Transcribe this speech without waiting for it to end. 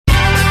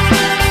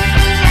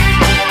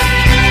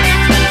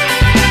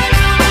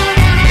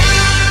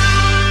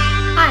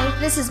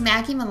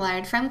Maggie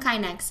Millard from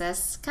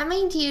KaiNexus,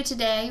 coming to you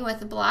today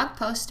with a blog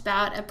post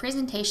about a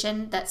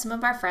presentation that some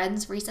of our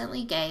friends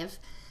recently gave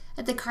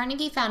at the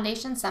Carnegie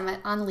Foundation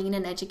Summit on Lean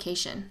in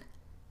Education.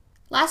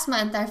 Last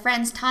month, our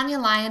friends Tanya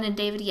Lyon and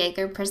David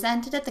Yeager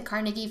presented at the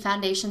Carnegie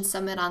Foundation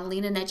Summit on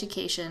Lean in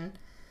Education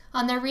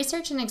on their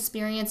research and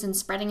experience in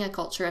spreading a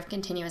culture of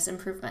continuous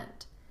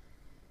improvement.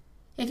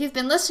 If you've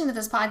been listening to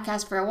this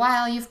podcast for a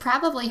while, you've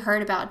probably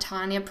heard about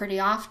Tanya pretty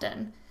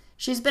often.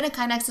 She's been a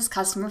KaiNexus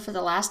customer for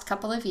the last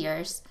couple of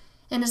years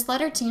and has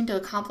led her team to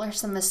accomplish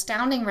some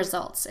astounding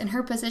results in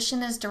her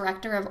position as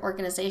Director of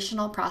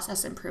Organizational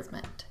Process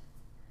Improvement.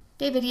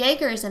 David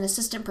Yeager is an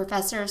assistant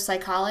professor of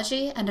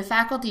psychology and a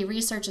faculty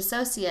research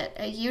associate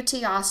at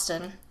UT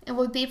Austin and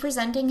will be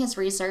presenting his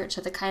research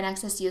at the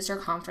KaiNexus User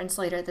Conference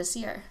later this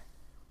year.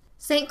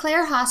 St.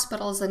 Clair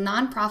Hospital is a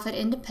nonprofit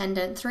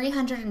independent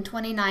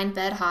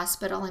 329-bed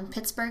hospital in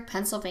Pittsburgh,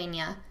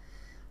 Pennsylvania,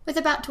 with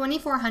about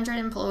 2,400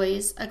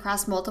 employees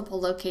across multiple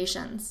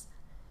locations.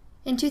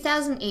 In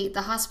 2008,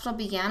 the hospital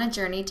began a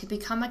journey to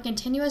become a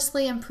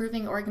continuously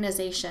improving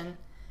organization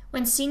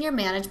when senior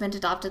management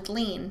adopted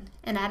Lean,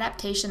 an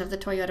adaptation of the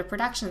Toyota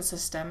production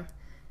system,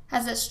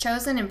 as its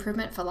chosen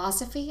improvement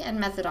philosophy and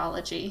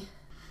methodology.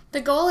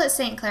 The goal at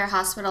St. Clair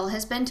Hospital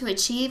has been to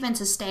achieve and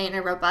sustain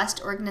a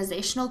robust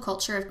organizational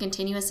culture of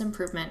continuous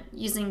improvement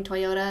using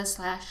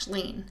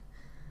Toyota/Lean.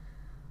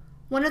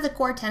 One of the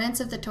core tenets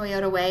of the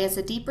Toyota Way is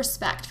a deep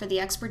respect for the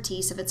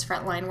expertise of its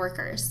frontline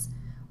workers.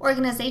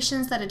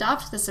 Organizations that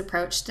adopt this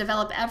approach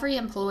develop every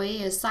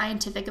employee as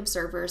scientific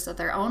observers of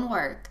their own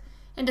work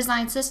and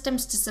design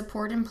systems to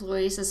support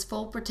employees as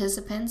full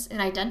participants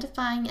in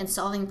identifying and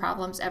solving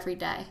problems every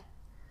day.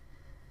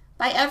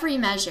 By every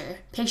measure,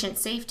 patient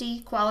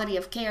safety, quality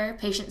of care,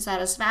 patient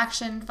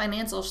satisfaction,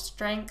 financial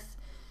strength,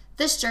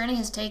 this journey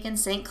has taken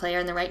St.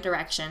 Clair in the right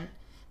direction,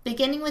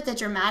 beginning with the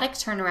dramatic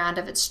turnaround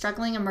of its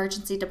struggling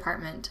emergency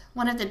department,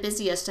 one of the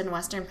busiest in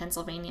western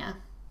Pennsylvania.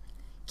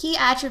 Key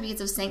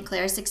attributes of St.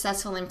 Clair's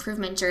successful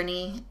improvement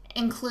journey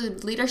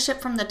include leadership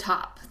from the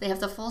top. They have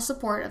the full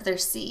support of their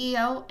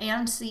CEO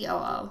and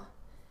COO.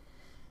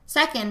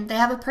 Second, they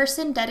have a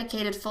person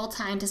dedicated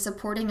full-time to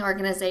supporting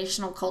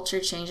organizational culture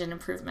change and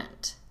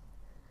improvement.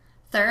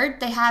 Third,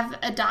 they have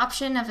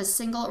adoption of a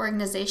single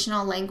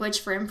organizational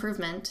language for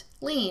improvement,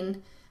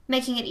 Lean,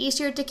 making it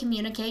easier to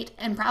communicate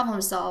and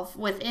problem solve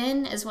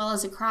within as well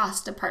as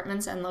across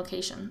departments and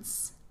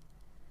locations.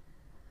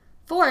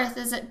 Fourth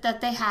is that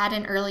they had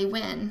an early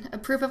win, a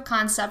proof of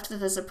concept that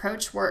this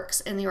approach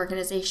works in the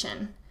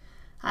organization.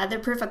 Their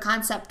proof of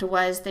concept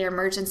was their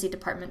emergency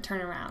department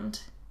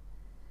turnaround.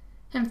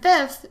 And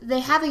fifth,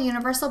 they have a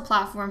universal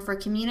platform for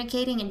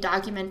communicating and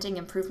documenting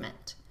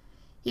improvement.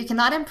 You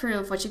cannot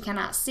improve what you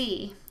cannot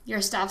see,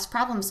 your staff's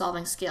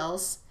problem-solving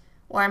skills,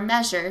 or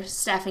measure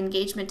staff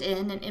engagement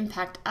in and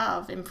impact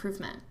of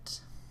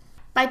improvement.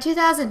 By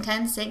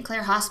 2010, St.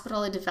 Clair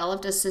Hospital had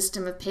developed a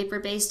system of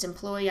paper-based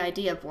employee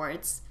idea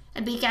boards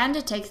and began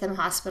to take them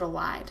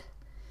hospital-wide.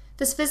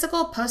 This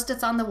physical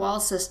post-its-on-the-wall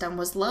system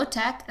was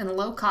low-tech and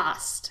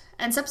low-cost,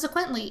 and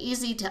subsequently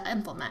easy to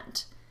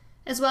implement,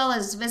 as well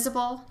as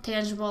visible,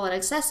 tangible, and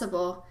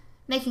accessible,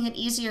 making it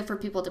easier for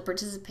people to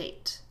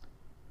participate.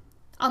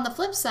 On the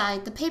flip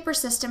side, the paper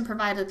system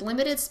provided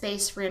limited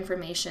space for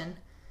information,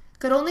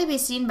 could only be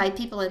seen by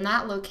people in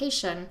that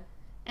location,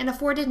 and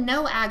afforded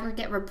no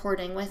aggregate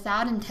reporting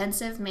without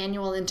intensive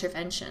manual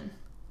intervention.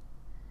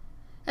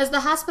 As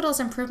the hospital's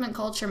improvement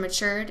culture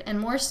matured and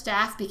more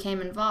staff became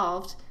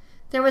involved,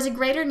 there was a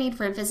greater need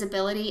for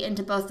visibility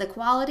into both the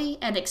quality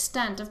and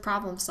extent of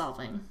problem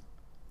solving.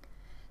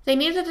 They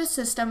needed a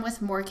system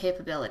with more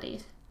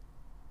capability.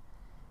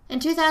 In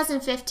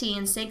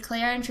 2015, St.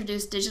 Clair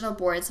introduced digital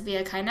boards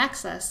via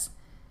KaiNexus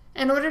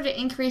in order to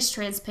increase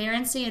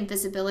transparency and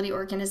visibility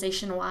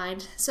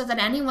organization-wide so that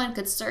anyone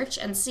could search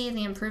and see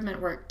the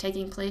improvement work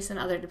taking place in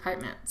other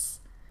departments.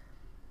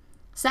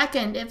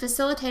 Second, it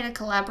facilitated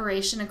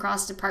collaboration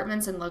across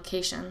departments and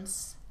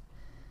locations.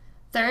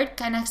 Third,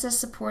 KaiNexus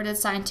supported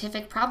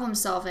scientific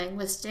problem-solving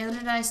with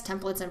standardized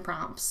templates and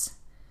prompts.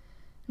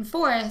 And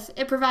fourth,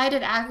 it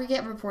provided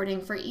aggregate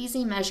reporting for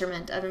easy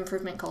measurement of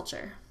improvement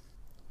culture.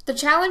 The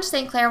challenge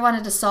St. Clair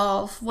wanted to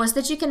solve was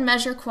that you can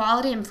measure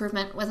quality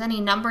improvement with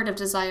any number of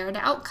desired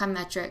outcome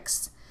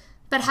metrics,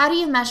 but how do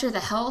you measure the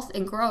health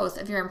and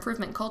growth of your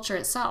improvement culture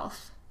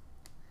itself?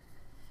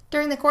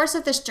 During the course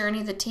of this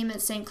journey, the team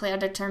at St. Clair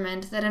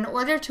determined that in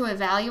order to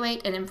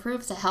evaluate and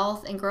improve the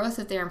health and growth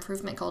of their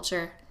improvement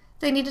culture,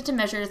 they needed to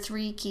measure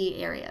three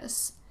key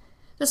areas.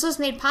 This was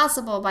made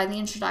possible by the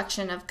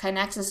introduction of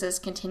KaiNexus's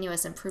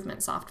continuous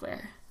improvement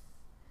software.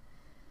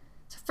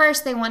 So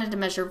first, they wanted to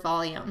measure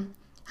volume.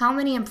 How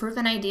many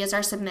improvement ideas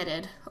are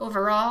submitted,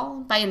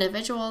 overall, by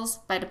individuals,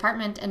 by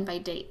department, and by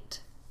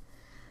date.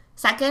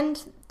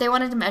 Second, they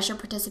wanted to measure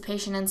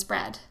participation and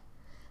spread.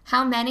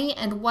 How many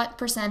and what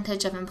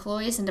percentage of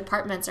employees and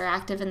departments are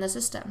active in the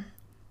system?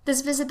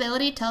 This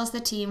visibility tells the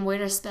team where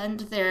to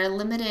spend their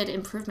limited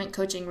improvement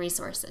coaching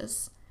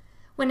resources.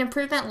 When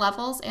improvement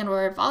levels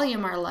and/or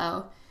volume are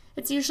low,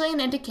 It's usually an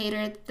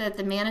indicator that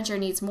the manager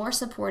needs more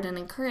support and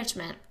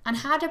encouragement on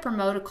how to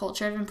promote a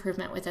culture of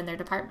improvement within their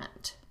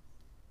department.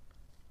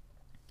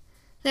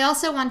 They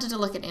also wanted to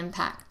look at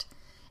impact.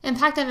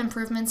 Impact of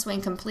improvements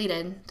when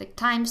completed, like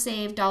time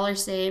saved,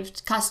 dollars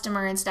saved,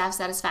 customer and staff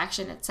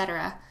satisfaction,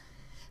 etc.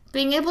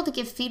 Being able to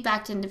give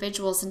feedback to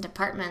individuals and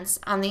departments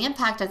on the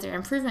impact of their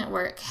improvement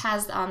work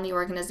has on the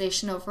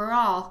organization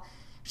overall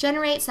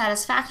generates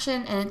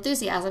satisfaction and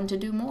enthusiasm to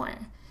do more.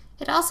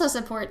 It also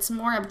supports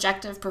more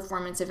objective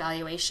performance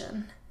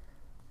evaluation.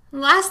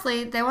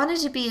 Lastly, they wanted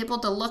to be able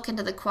to look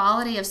into the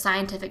quality of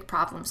scientific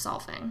problem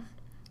solving,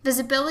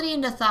 visibility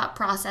into thought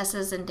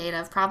processes and data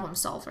of problem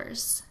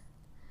solvers.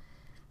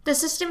 The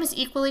system is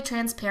equally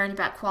transparent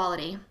about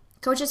quality.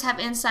 Coaches have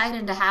insight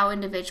into how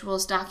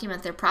individuals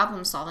document their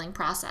problem-solving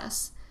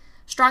process.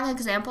 Strong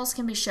examples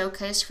can be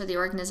showcased for the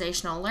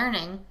organizational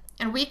learning,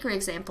 and weaker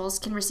examples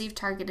can receive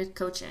targeted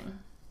coaching.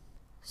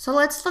 So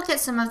let's look at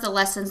some of the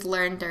lessons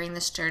learned during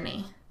this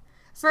journey.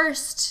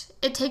 First,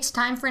 it takes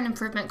time for an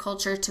improvement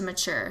culture to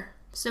mature,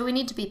 so we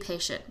need to be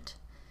patient.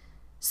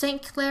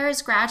 St. Clair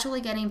is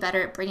gradually getting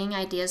better at bringing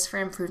ideas for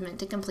improvement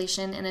to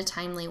completion in a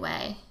timely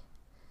way.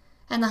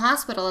 And the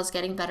hospital is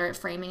getting better at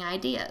framing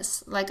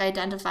ideas, like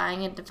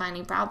identifying and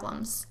defining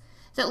problems,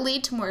 that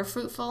lead to more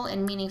fruitful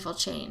and meaningful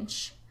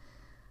change.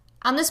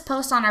 On this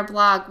post on our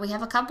blog, we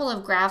have a couple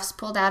of graphs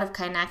pulled out of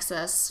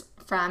KaiNexus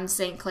from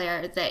St.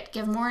 Clair that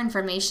give more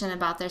information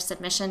about their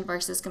submission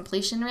versus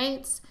completion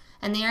rates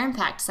and their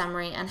impact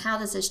summary and how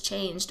this has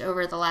changed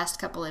over the last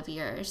couple of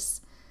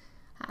years.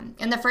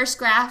 In the first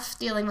graph,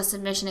 dealing with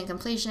submission and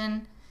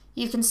completion,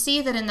 you can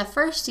see that in the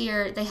first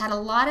year, they had a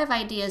lot of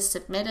ideas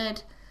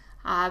submitted,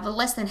 but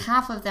less than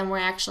half of them were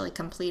actually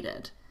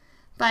completed.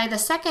 By the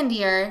second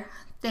year,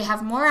 they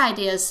have more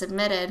ideas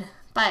submitted,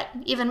 but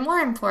even more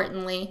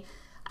importantly,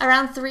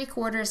 around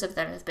 3/4 of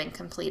them have been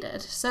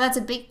completed. So that's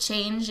a big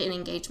change in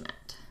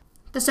engagement.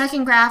 The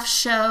second graph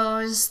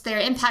shows their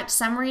impact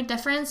summary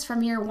difference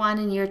from year 1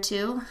 and year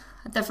 2.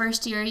 The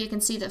first year, you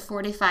can see that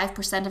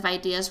 45% of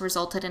ideas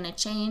resulted in a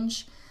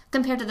change,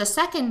 compared to the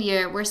second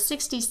year, where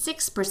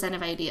 66%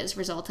 of ideas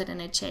resulted in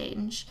a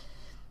change.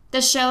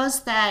 This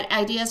shows that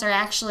ideas are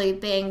actually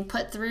being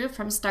put through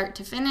from start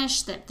to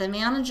finish, that the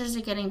managers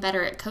are getting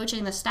better at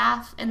coaching the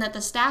staff, and that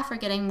the staff are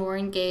getting more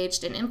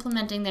engaged in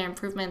implementing their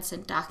improvements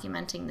and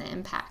documenting the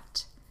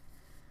impact.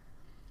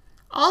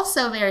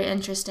 Also very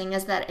interesting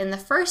is that in the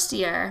first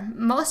year,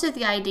 most of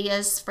the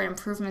ideas for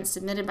improvements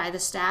submitted by the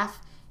staff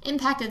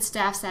impacted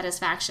staff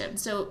satisfaction.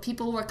 So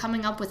people were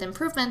coming up with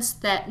improvements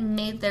that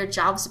made their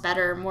jobs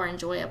better, more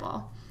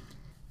enjoyable.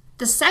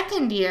 The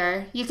second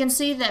year, you can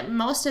see that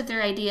most of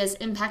their ideas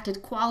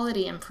impacted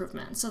quality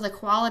improvement, so the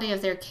quality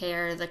of their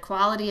care, the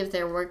quality of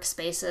their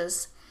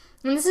workspaces.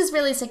 And this is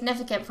really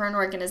significant for an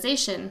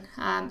organization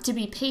to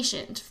be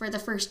patient. For the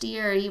first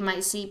year, you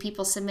might see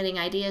people submitting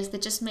ideas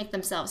that just make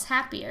themselves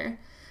happier.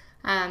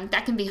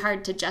 That can be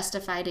hard to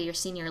justify to your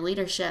senior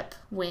leadership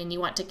when you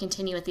want to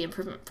continue with the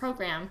improvement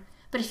program.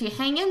 But if you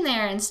hang in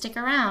there and stick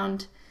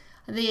around,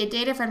 the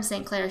data from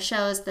St. Clair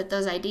shows that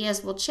those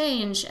ideas will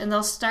change and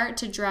they'll start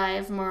to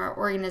drive more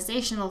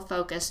organizational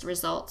focused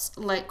results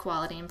like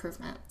quality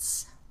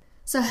improvements.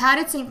 So how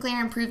did St.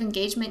 Clair improve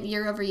engagement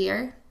year over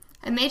year?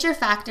 A major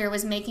factor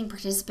was making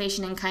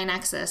participation in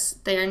KaiNexus,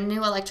 their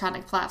new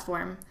electronic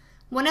platform,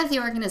 one of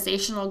the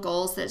organizational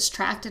goals that's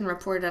tracked and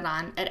reported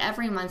on at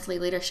every monthly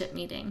leadership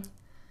meeting.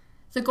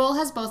 The goal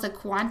has both a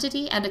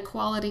quantity and a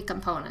quality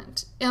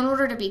component. In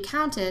order to be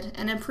counted,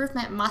 an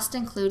improvement must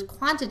include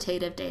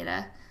quantitative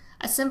data,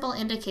 a simple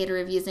indicator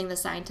of using the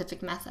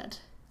scientific method.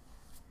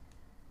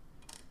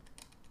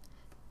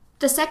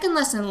 The second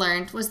lesson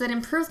learned was that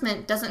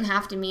improvement doesn't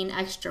have to mean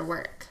extra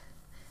work.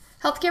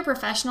 Healthcare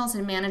professionals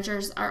and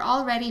managers are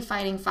already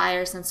fighting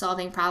fires and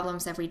solving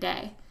problems every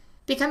day.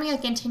 Becoming a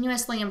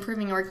continuously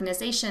improving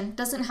organization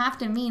doesn't have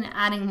to mean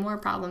adding more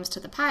problems to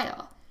the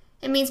pile.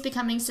 It means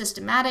becoming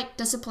systematic,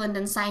 disciplined,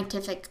 and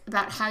scientific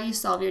about how you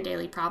solve your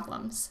daily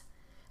problems.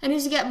 And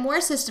as you get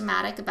more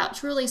systematic about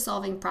truly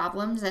solving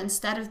problems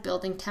instead of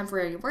building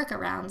temporary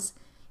workarounds,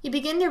 you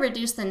begin to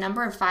reduce the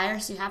number of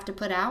fires you have to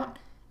put out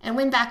and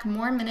win back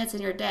more minutes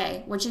in your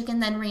day, which you can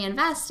then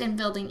reinvest in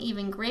building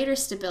even greater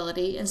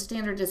stability and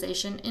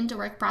standardization into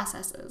work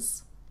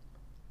processes.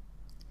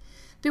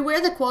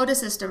 Beware the quota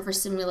system for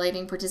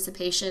simulating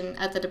participation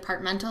at the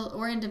departmental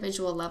or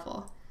individual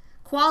level.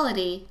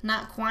 Quality,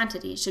 not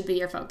quantity, should be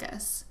your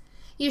focus.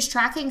 Use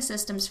tracking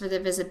systems for their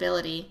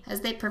visibility,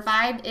 as they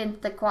provide in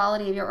the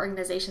quality of your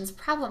organization's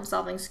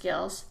problem-solving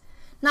skills,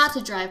 not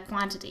to drive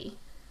quantity.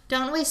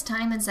 Don't waste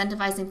time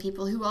incentivizing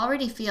people who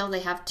already feel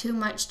they have too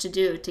much to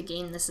do to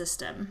game the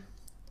system.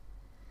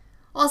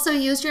 Also,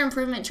 use your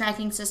improvement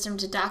tracking system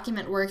to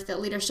document work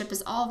that leadership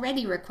is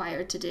already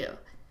required to do.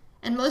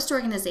 In most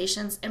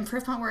organizations,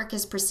 improvement work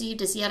is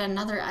perceived as yet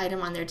another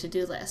item on their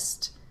to-do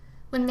list.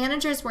 When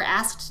managers were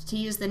asked to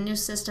use the new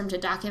system to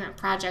document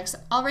projects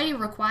already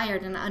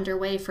required and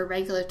underway for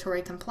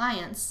regulatory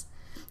compliance,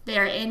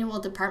 their annual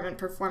department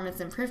performance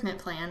improvement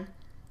plan,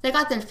 They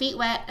got their feet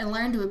wet and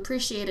learned to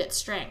appreciate its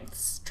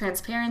strengths: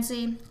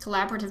 transparency,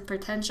 collaborative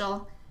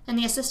potential, and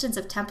the assistance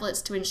of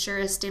templates to ensure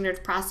a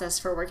standard process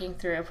for working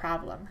through a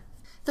problem.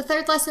 The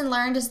third lesson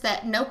learned is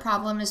that no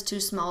problem is too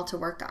small to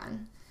work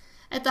on.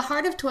 At the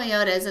heart of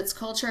Toyota is its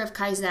culture of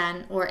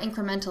Kaizen, or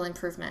incremental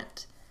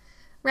improvement.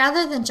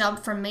 Rather than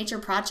jump from major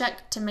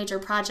project to major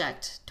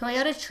project,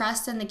 Toyota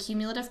trusts in the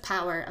cumulative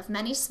power of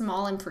many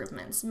small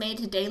improvements made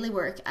to daily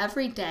work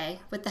every day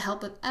with the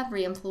help of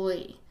every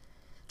employee.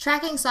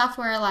 Tracking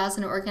software allows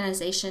an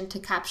organization to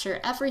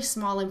capture every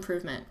small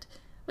improvement,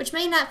 which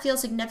may not feel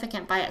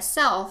significant by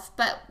itself,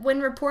 but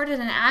when reported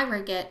in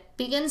aggregate,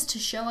 begins to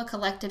show a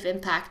collective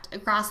impact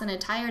across an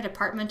entire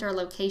department or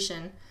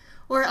location,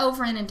 or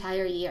over an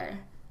entire year.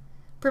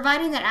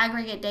 Providing that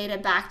aggregate data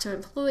back to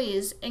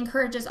employees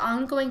encourages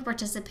ongoing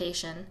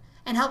participation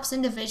and helps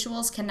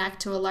individuals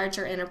connect to a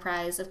larger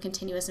enterprise of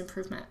continuous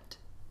improvement.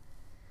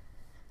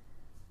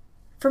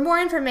 For more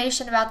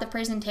information about the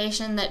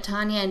presentation that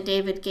Tanya and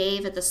David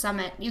gave at the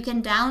summit, you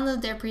can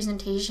download their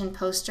presentation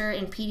poster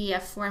in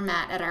PDF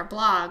format at our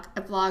blog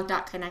at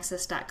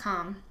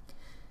blog.kinexus.com.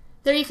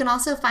 There you can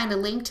also find a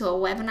link to a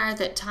webinar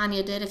that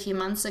Tanya did a few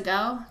months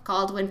ago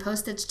called When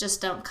Post-its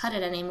Just Don't Cut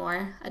It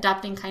Anymore,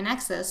 Adopting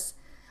KaiNexus,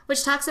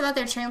 which talks about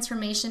their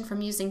transformation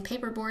from using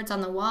paperboards on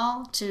the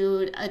wall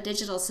to a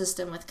digital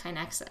system with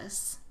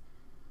KaiNexus.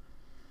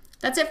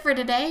 That's it for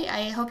today.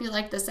 I hope you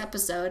liked this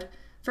episode.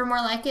 For more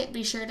like it,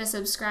 be sure to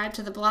subscribe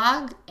to the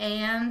blog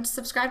and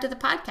subscribe to the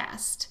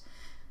podcast.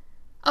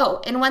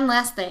 Oh, and one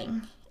last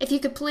thing. If you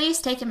could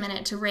please take a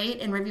minute to rate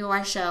and review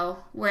our show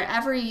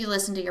wherever you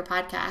listen to your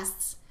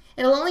podcasts.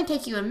 It'll only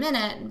take you a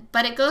minute,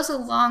 but it goes a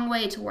long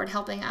way toward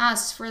helping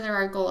us further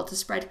our goal to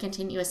spread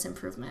continuous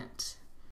improvement.